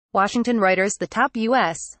Washington Reuters. The top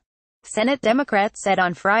U.S. Senate Democrat said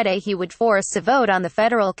on Friday he would force a vote on the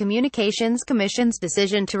Federal Communications Commission's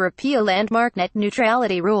decision to repeal landmark net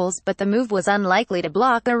neutrality rules, but the move was unlikely to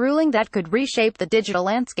block a ruling that could reshape the digital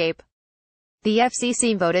landscape. The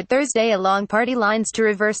FCC voted Thursday along party lines to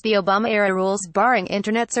reverse the Obama-era rules barring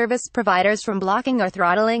internet service providers from blocking or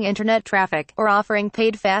throttling internet traffic, or offering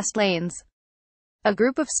paid fast lanes. A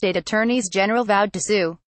group of state attorneys general vowed to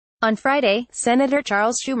sue. On Friday, Senator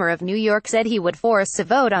Charles Schumer of New York said he would force a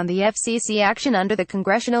vote on the FCC action under the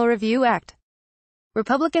Congressional Review Act.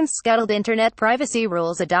 Republicans scuttled internet privacy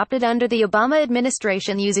rules adopted under the Obama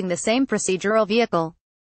administration using the same procedural vehicle.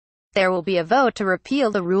 There will be a vote to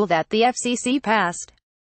repeal the rule that the FCC passed.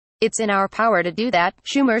 It's in our power to do that,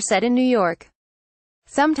 Schumer said in New York.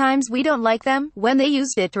 Sometimes we don't like them, when they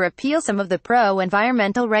used it to repeal some of the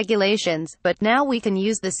pro-environmental regulations, but now we can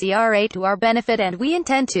use the CRA to our benefit and we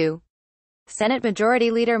intend to. Senate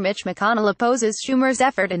Majority Leader Mitch McConnell opposes Schumer's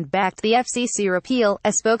effort and backed the FCC repeal,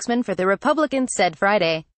 a spokesman for the Republicans said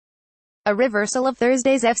Friday. A reversal of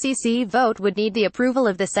Thursday's FCC vote would need the approval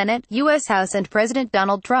of the Senate, U.S. House and President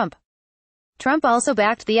Donald Trump. Trump also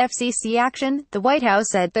backed the FCC action, the White House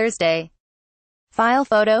said Thursday. File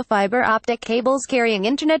photo fiber optic cables carrying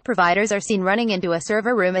internet providers are seen running into a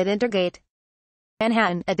server room at Intergate,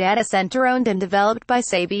 Manhattan, a data center owned and developed by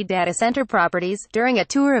SUBCRIBE Data Center Properties, during a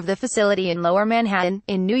tour of the facility in Lower Manhattan,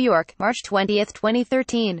 in New York, March 20,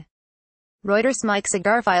 2013. Reuters. Mike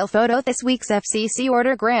Cigar file photo. This week's FCC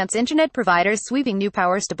order grants internet providers sweeping new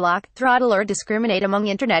powers to block, throttle or discriminate among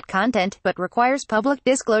internet content, but requires public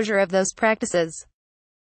disclosure of those practices.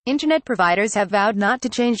 Internet providers have vowed not to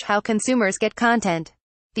change how consumers get content.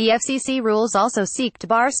 The FCC rules also seek to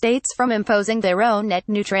bar states from imposing their own net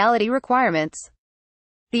neutrality requirements.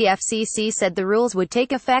 The FCC said the rules would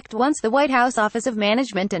take effect once the White House Office of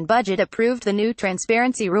Management and Budget approved the new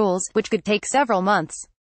transparency rules, which could take several months.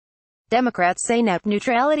 Democrats say net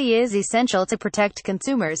neutrality is essential to protect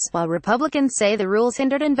consumers, while Republicans say the rules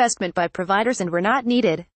hindered investment by providers and were not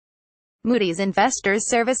needed. Moody's Investors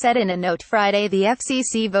Service said in a note Friday the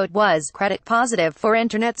FCC vote was credit positive for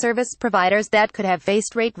internet service providers that could have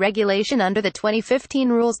faced rate regulation under the 2015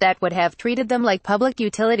 rules that would have treated them like public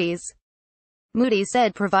utilities. Moody's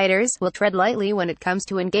said providers will tread lightly when it comes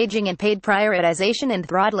to engaging in paid prioritization and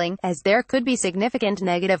throttling, as there could be significant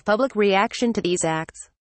negative public reaction to these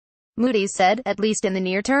acts. Moody's said, at least in the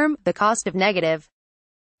near term, the cost of negative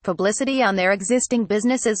publicity on their existing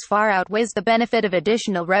businesses far outweighs the benefit of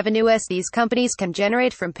additional revenue as these companies can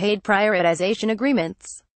generate from paid prioritization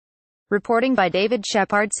agreements. Reporting by David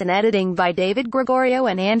Shepardson, editing by David Gregorio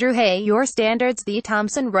and Andrew Hay. Your standards. The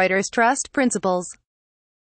Thomson Reuters Trust Principles.